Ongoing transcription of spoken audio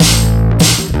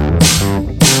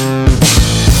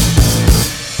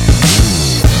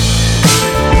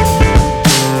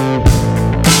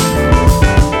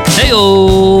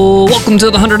Welcome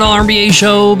to the $100 MBA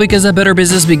show, because a better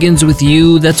business begins with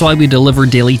you. That's why we deliver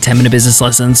daily 10-minute business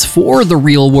lessons for the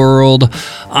real world.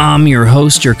 I'm your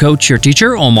host, your coach, your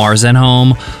teacher, Omar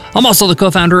Zenhom. I'm also the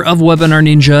co-founder of Webinar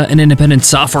Ninja, an independent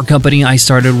software company I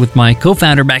started with my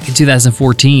co-founder back in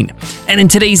 2014. And in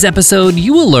today's episode,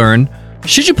 you will learn,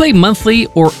 should you pay monthly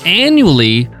or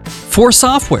annually for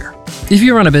software? If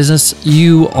you run a business,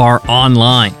 you are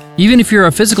online. Even if you're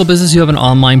a physical business, you have an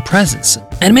online presence.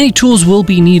 And many tools will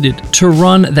be needed to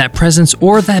run that presence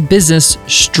or that business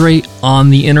straight on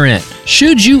the internet.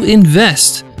 Should you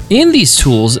invest in these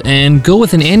tools and go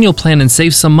with an annual plan and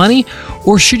save some money,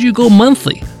 or should you go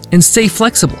monthly and stay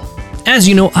flexible? As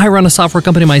you know, I run a software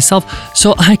company myself,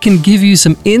 so I can give you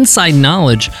some inside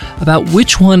knowledge about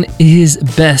which one is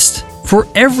best for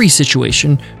every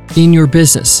situation in your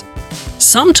business.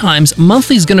 Sometimes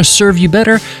monthly is going to serve you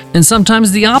better, and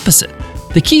sometimes the opposite.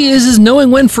 The key is knowing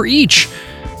when for each,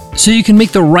 so you can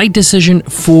make the right decision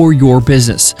for your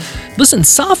business. Listen,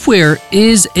 software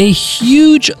is a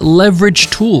huge leverage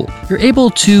tool. You're able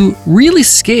to really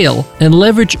scale and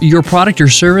leverage your product or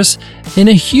service in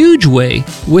a huge way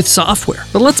with software.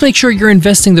 But let's make sure you're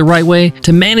investing the right way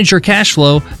to manage your cash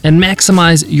flow and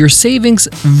maximize your savings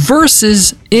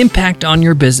versus impact on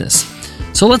your business.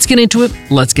 So let's get into it.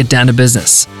 Let's get down to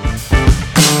business.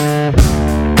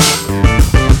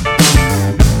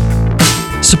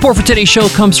 Support for today's show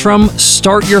comes from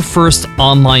Start Your First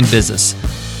Online Business,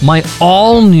 my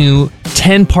all-new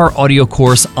 10-part audio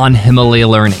course on Himalaya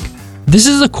Learning. This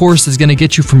is a course that's going to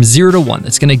get you from 0 to 1.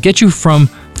 It's going to get you from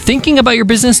thinking about your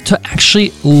business to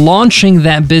actually launching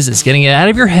that business, getting it out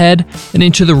of your head and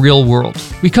into the real world.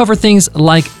 We cover things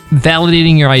like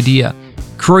validating your idea,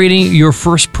 creating your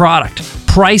first product,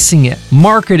 pricing it,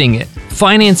 marketing it,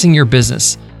 financing your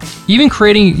business, even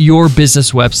creating your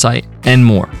business website, and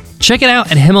more. Check it out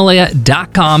at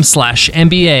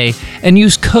Himalaya.com/MBA and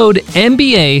use code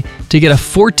MBA to get a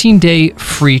 14-day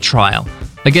free trial.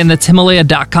 Again, that's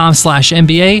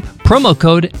Himalaya.com/MBA, promo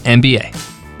code MBA.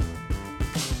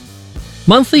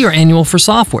 Monthly or annual for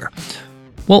software?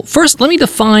 Well, first, let me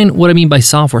define what I mean by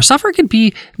software. Software could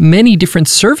be many different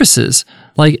services,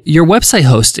 like your website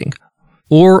hosting,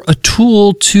 or a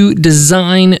tool to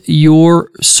design your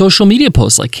social media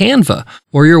posts like Canva,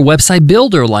 or your website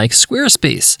builder like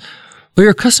Squarespace, or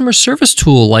your customer service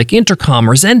tool like Intercom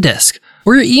or Zendesk,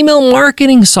 or your email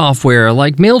marketing software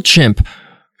like MailChimp,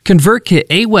 ConvertKit,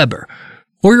 Aweber,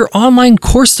 or your online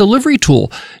course delivery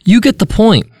tool. You get the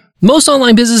point. Most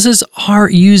online businesses are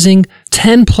using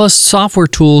 10 plus software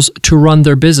tools to run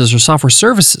their business or software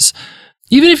services.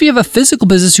 Even if you have a physical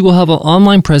business, you will have an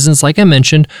online presence, like I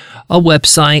mentioned, a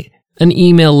website, an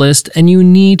email list, and you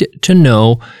need to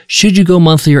know, should you go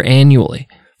monthly or annually?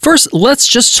 First, let's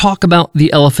just talk about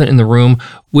the elephant in the room,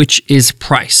 which is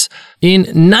price. In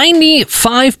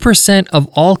 95% of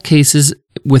all cases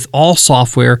with all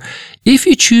software, if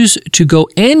you choose to go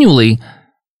annually,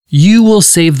 you will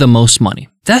save the most money.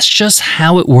 That's just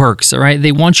how it works, all right?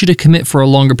 They want you to commit for a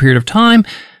longer period of time.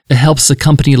 It helps the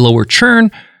company lower churn.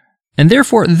 And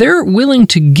therefore, they're willing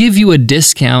to give you a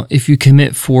discount if you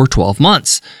commit for 12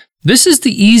 months. This is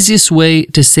the easiest way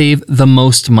to save the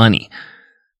most money.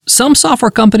 Some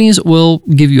software companies will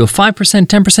give you a 5%,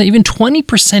 10%, even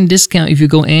 20% discount if you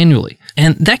go annually.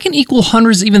 And that can equal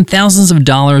hundreds, even thousands of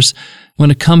dollars when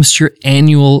it comes to your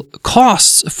annual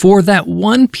costs for that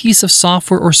one piece of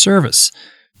software or service.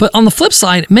 But on the flip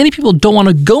side, many people don't want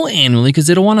to go annually because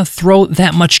they don't want to throw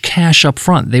that much cash up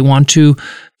front. They want to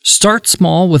start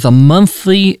small with a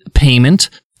monthly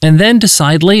payment and then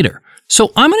decide later.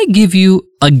 So I'm going to give you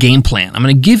a game plan. I'm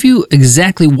going to give you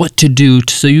exactly what to do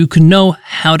so you can know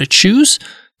how to choose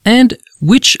and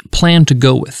which plan to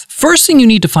go with. First thing you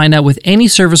need to find out with any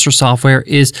service or software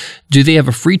is, do they have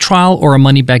a free trial or a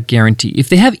money-back guarantee? If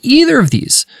they have either of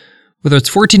these, whether it's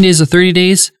 14 days or 30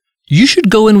 days, you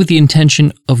should go in with the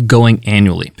intention of going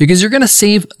annually because you're going to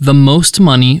save the most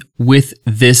money with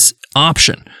this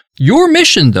option. Your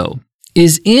mission, though,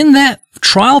 is in that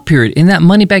trial period, in that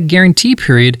money-back guarantee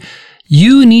period,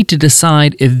 you need to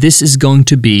decide if this is going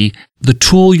to be the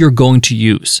tool you're going to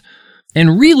use.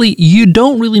 And really, you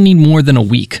don't really need more than a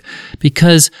week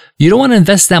because you don't want to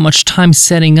invest that much time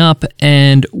setting up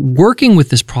and working with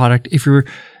this product if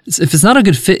it's not a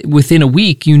good fit within a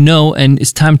week, and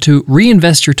it's time to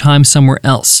reinvest your time somewhere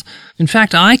else. In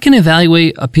fact, I can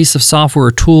evaluate a piece of software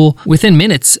or tool within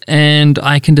minutes, and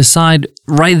I can decide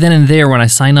right then and there when I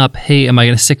sign up, hey, am I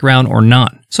going to stick around or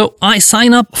not? So I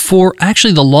sign up for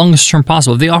actually the longest term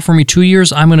possible. If they offer me 2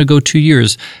 years, I'm going to go 2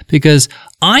 years because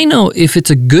I know if it's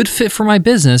a good fit for my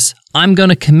business, I'm going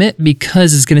to commit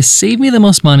because it's going to save me the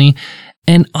most money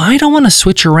And I don't want to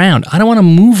switch around. I don't want to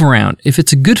move around. If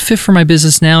it's a good fit for my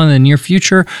business now and in the near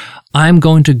future, I'm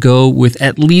going to go with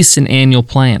at least an annual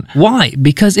plan. Why?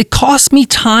 Because it costs me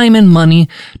time and money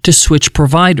to switch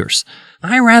providers.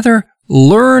 I rather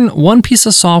learn one piece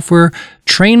of software,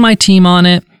 train my team on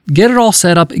it, get it all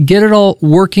set up, get it all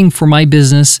working for my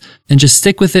business, and just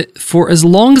stick with it for as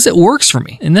long as it works for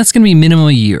me. And that's going to be minimum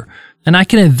a year. And I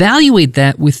can evaluate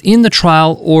that within the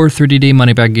trial or 30-day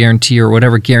money-back guarantee or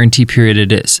whatever guarantee period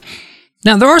it is.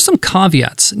 Now, there are some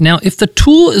caveats. Now, if the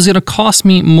tool is going to cost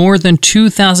me more than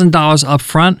 $2,000 up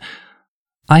front,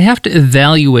 I have to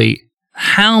evaluate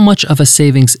how much of a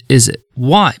savings is it.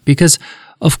 Why? Because,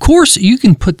 of course, you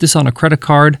can put this on a credit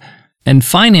card and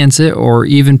finance it or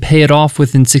even pay it off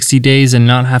within 60 days and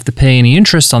not have to pay any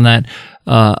interest on that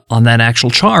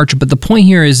actual charge. But the point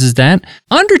here is that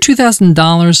under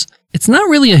 $2,000, it's not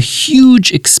really a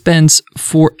huge expense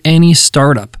for any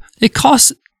startup. It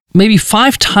costs maybe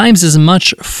 5 times as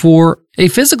much for a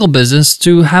physical business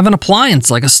to have an appliance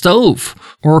like a stove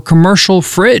or a commercial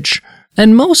fridge.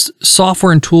 And most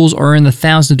software and tools are in the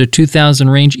 $1,000 to $2,000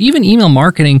 range. Even email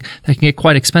marketing that can get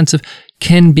quite expensive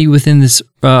can be within this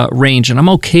range. And I'm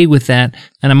okay with that.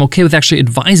 And I'm okay with actually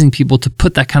advising people to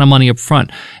put that kind of money up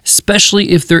front,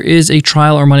 especially if there is a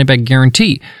trial or money back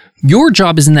guarantee. Your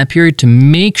job is in that period to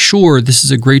make sure this is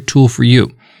a great tool for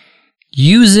you.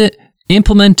 Use it,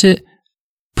 implement it,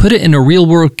 put it in a real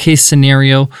world case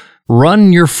scenario,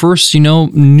 run your first,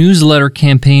 newsletter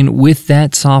campaign with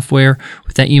that software,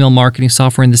 with that email marketing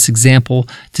software in this example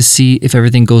to see if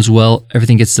everything goes well,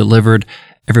 everything gets delivered,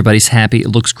 everybody's happy, it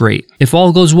looks great. If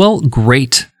all goes well,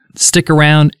 great. Stick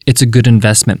around, it's a good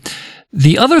investment.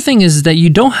 The other thing is that you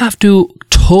don't have to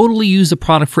totally use the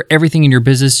product for everything in your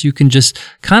business. You can just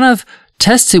kind of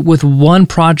test it with one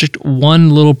project, one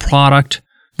little product,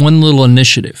 one little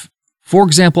initiative. For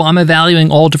example, I'm evaluating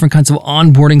all different kinds of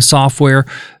onboarding software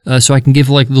so I can give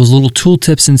like those little tool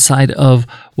tips inside of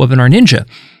Webinar Ninja.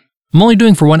 I'm only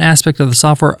doing for one aspect of the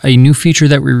software, a new feature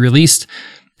that we released.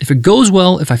 If it goes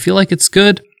well, if I feel like it's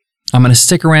good, I'm going to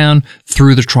stick around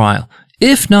through the trial.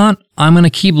 If not, I'm going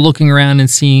to keep looking around and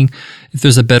seeing if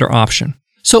there's a better option.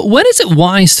 So when is it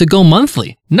wise to go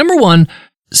monthly? Number one,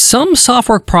 some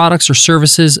software products or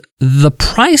services, the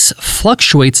price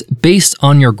fluctuates based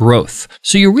on your growth.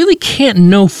 So you really can't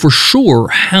know for sure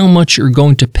how much you're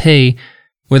going to pay,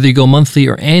 whether you go monthly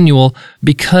or annual,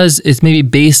 because it's maybe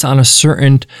based on a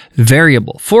certain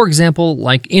variable. For example,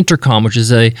 like Intercom, which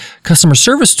is a customer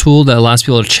service tool that allows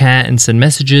people to chat and send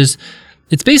messages.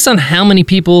 It's based on how many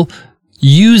people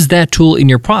use that tool in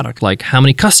your product, like how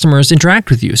many customers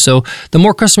interact with you. So the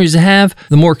more customers you have,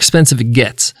 the more expensive it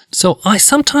gets. So I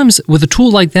sometimes, with a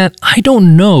tool like that, I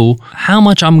don't know how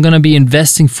much I'm going to be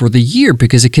investing for the year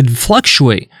because it could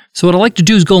fluctuate. So what I like to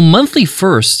do is go monthly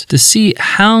first to see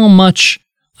how much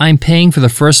I'm paying for the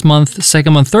first month,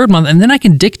 second month, third month, and then I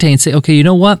can dictate and say, okay, you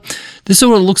know what? This is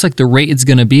what it looks like the rate is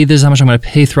going to be. This is how much I'm going to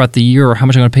pay throughout the year or how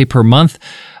much I'm going to pay per month.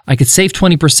 I could save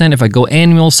 20% if I go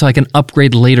annual, so I can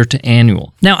upgrade later to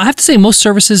annual. Now, I have to say most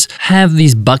services have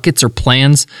these buckets or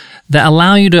plans that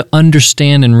allow you to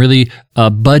understand and really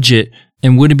budget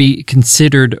and would it be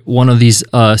considered one of these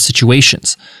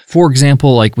situations. For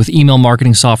example, like with email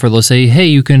marketing software, they'll say, hey,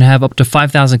 you can have up to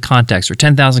 5,000 contacts or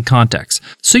 10,000 contacts.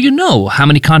 So you know how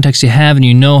many contacts you have and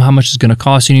you know how much it's going to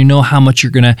cost and you know how many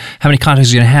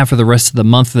contacts you're going to have for the rest of the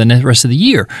month or the rest of the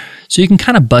year. So you can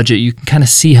kind of budget, you can kind of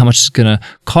see how much it's going to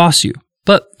cost you.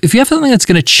 But if you have something that's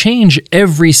going to change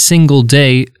every single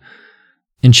day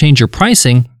and change your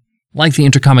pricing, like the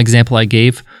Intercom example I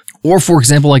gave, or for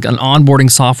example, like an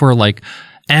onboarding software like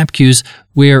AppQs,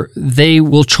 where they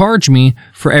will charge me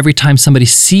for every time somebody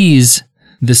sees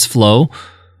this flow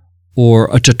or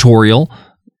a tutorial,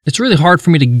 it's really hard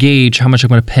for me to gauge how much I'm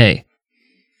going to pay.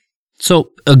 So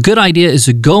a good idea is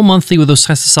to go monthly with those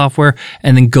types of software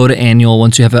and then go to annual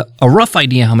once you have a rough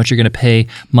idea how much you're going to pay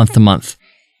month to month.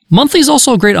 Monthly is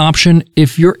also a great option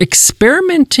if you're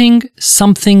experimenting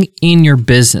something in your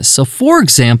business. So for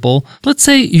example, let's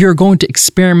say you're going to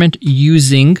experiment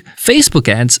using Facebook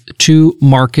ads to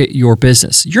market your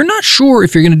business. You're not sure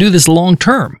if you're going to do this long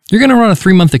term. You're going to run a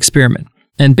 3-month experiment.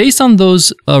 And based on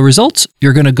those results,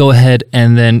 you're going to go ahead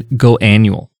and then go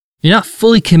annual. You're not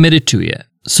fully committed to it yet.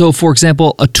 So for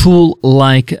example, a tool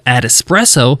like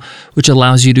AdEspresso, which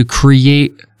allows you to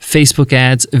create Facebook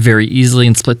ads very easily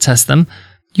and split test them,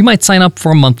 you might sign up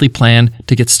for a monthly plan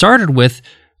to get started with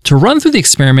to run through the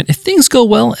experiment. If things go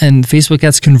well and Facebook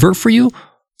ads convert for you,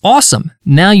 awesome.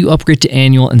 Now you upgrade to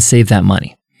annual and save that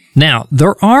money. Now,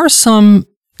 there are some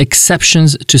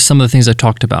exceptions to some of the things I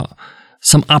talked about,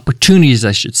 some opportunities,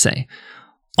 I should say.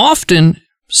 Often,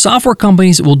 Software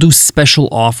companies will do special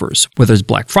offers, whether it's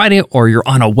Black Friday or you're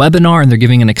on a webinar and they're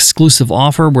giving an exclusive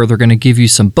offer where they're going to give you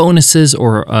some bonuses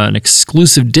or an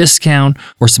exclusive discount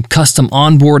or some custom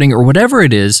onboarding or whatever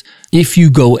it is if you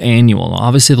go annual.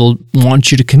 Obviously, they'll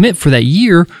want you to commit for that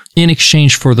year in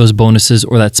exchange for those bonuses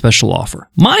or that special offer.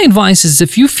 My advice is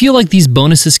if you feel like these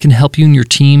bonuses can help you and your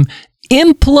team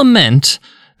implement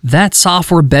that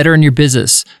software better in your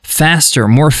business, faster,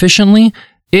 more efficiently,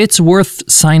 it's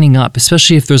worth signing up,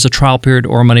 especially if there's a trial period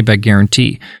or a money-back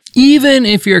guarantee, even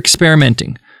if you're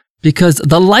experimenting, because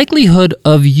the likelihood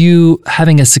of you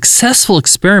having a successful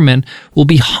experiment will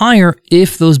be higher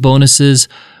if those bonuses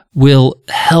will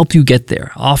help you get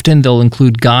there. Often they'll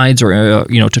include guides or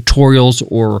tutorials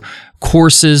or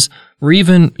courses or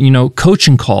even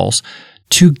coaching calls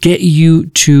to get you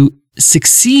to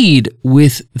succeed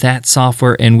with that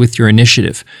software and with your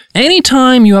initiative.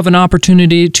 Anytime you have an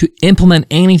opportunity to implement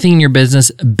anything in your business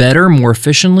better, more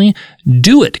efficiently,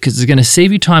 do it because it's going to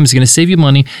save you time, it's going to save you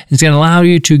money, and it's going to allow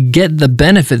you to get the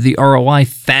benefit, the ROI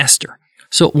faster.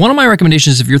 So one of my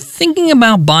recommendations, if you're thinking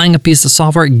about buying a piece of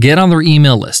software, get on their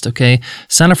email list, okay?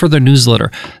 Sign up for their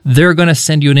newsletter. They're going to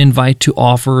send you an invite to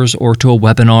offers or to a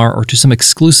webinar or to some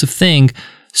exclusive thing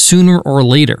sooner or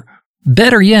later.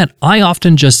 Better yet, I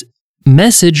often just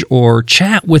message or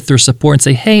chat with their support and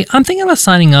say, hey, I'm thinking about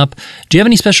signing up. Do you have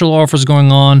any special offers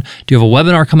going on? Do you have a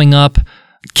webinar coming up?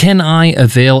 Can I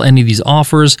avail any of these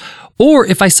offers? Or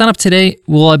if I sign up today,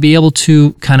 will I be able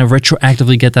to kind of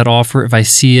retroactively get that offer if I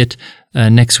see it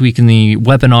next week in the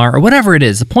webinar or whatever it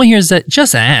is? The point here is that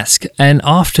just ask. And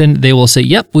often they will say,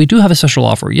 yep, we do have a special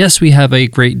offer. Yes, we have a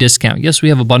great discount. Yes, we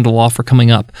have a bundle offer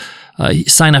coming up.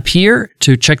 Sign up here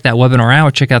to check that webinar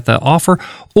out, check out the offer,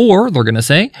 or they're going to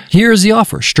say, here's the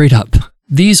offer straight up.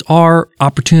 These are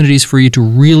opportunities for you to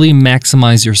really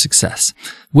maximize your success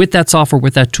with that software,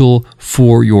 with that tool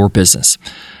for your business.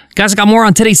 Guys, I got more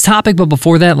on today's topic, but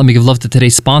before that, let me give love to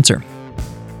today's sponsor.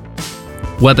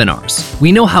 Webinars.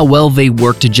 We know how well they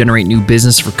work to generate new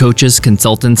business for coaches,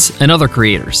 consultants, and other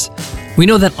creators. We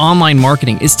know that online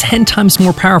marketing is 10 times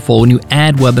more powerful when you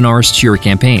add webinars to your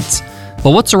campaigns.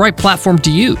 But what's the right platform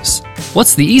to use?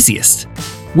 What's the easiest?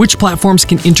 Which platforms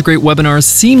can integrate webinars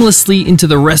seamlessly into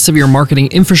the rest of your marketing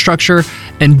infrastructure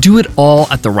and do it all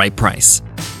at the right price?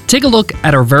 Take a look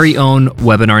at our very own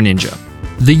Webinar Ninja,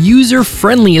 the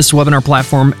user-friendliest webinar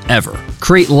platform ever.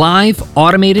 Create live,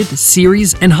 automated,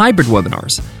 series, and hybrid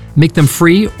webinars. Make them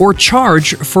free or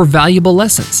charge for valuable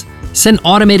lessons. Send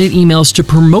automated emails to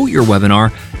promote your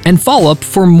webinar and follow up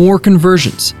for more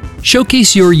conversions.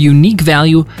 Showcase your unique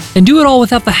value and do it all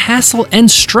without the hassle and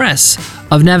stress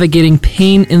of navigating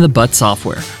pain-in-the-butt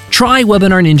software. Try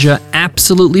Webinar Ninja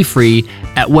absolutely free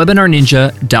at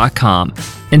webinarninja.com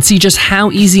and see just how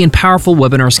easy and powerful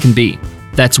webinars can be.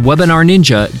 That's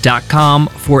webinarninja.com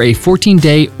for a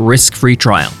 14-day risk-free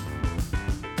trial.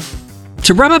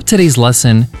 To wrap up today's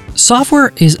lesson,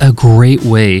 software is a great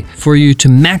way for you to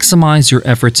maximize your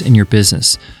efforts in your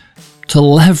business, to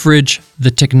leverage the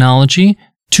technology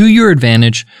to your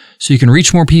advantage so you can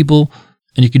reach more people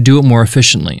and you can do it more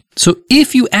efficiently. So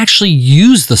if you actually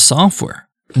use the software,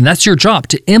 and that's your job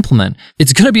to implement,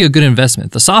 it's going to be a good investment.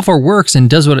 If the software works and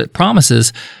does what it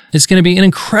promises, it's going to be an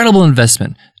incredible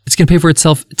investment. It's going to pay for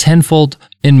itself tenfold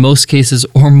in most cases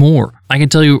or more. I can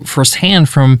tell you firsthand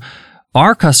from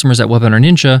our customers at Webinar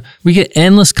Ninja, we get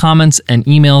endless comments and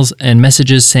emails and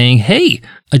messages saying, hey,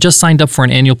 I just signed up for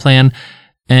an annual plan,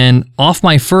 and off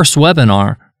my first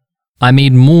webinar, I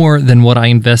made more than what I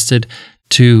invested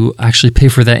to actually pay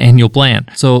for that annual plan.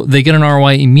 So they get an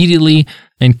ROI immediately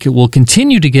and will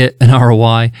continue to get an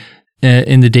ROI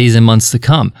in the days and months to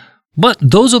come. But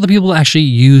those are the people that actually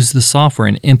use the software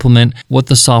and implement what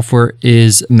the software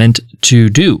is meant to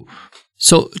do.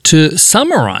 So to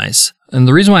summarize, and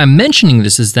the reason why I'm mentioning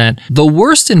this is that the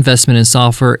worst investment in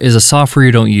software is a software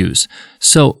you don't use.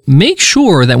 So make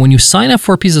sure that when you sign up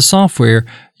for a piece of software,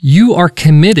 you are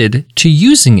committed to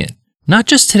using it. Not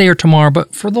just today or tomorrow,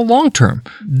 but for the long term.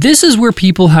 This is where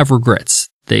people have regrets.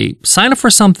 They sign up for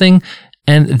something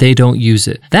and they don't use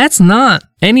it. That's not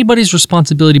anybody's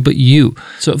responsibility but you.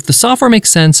 So if the software makes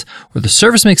sense or the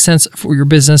service makes sense for your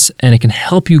business and it can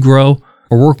help you grow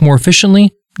or work more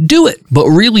efficiently, do it, but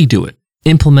really do it.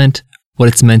 Implement what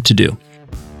it's meant to do.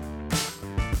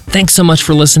 Thanks so much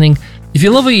for listening. If you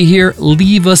love what you hear,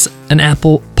 leave us an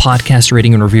Apple Podcast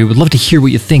rating and review. We'd love to hear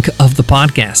what you think of the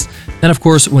podcast. And of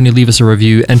course, when you leave us a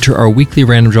review, enter our weekly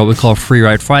random draw we call Free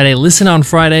Ride Friday. Listen on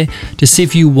Friday to see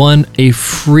if you won a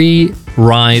free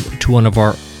ride to one of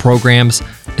our programs.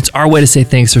 It's our way to say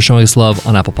thanks for showing us love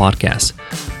on Apple Podcasts.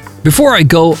 Before I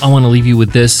go, I want to leave you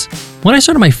with this. When I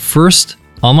started my first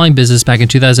online business back in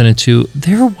 2002,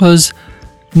 there was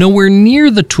nowhere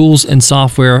near the tools and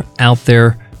software out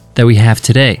there that we have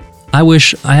today. I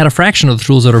wish I had a fraction of the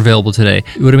tools that are available today.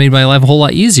 It would have made my life a whole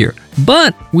lot easier.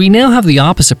 But we now have the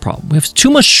opposite problem. We have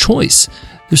too much choice.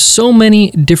 There's so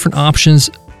many different options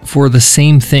for the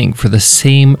same thing, for the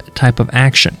same type of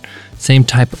action, same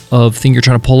type of thing you're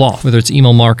trying to pull off, whether it's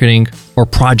email marketing or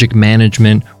project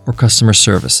management or customer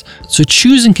service. So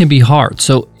choosing can be hard.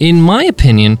 So in my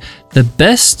opinion, the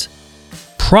best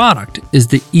product is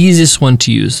the easiest one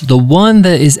to use, the one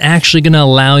that is actually going to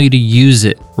allow you to use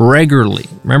it regularly.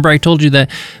 Remember, I told you that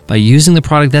by using the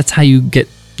product, that's how you get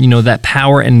that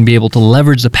power and be able to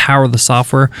leverage the power of the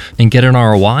software and get an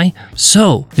ROI.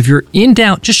 So if you're in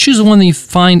doubt, just choose the one that you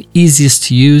find easiest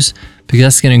to use, because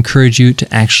that's going to encourage you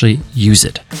to actually use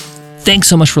it. Thanks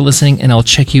so much for listening, and I'll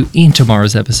check you in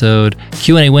tomorrow's episode,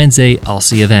 Q&A Wednesday. I'll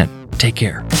see you then. Take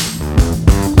care.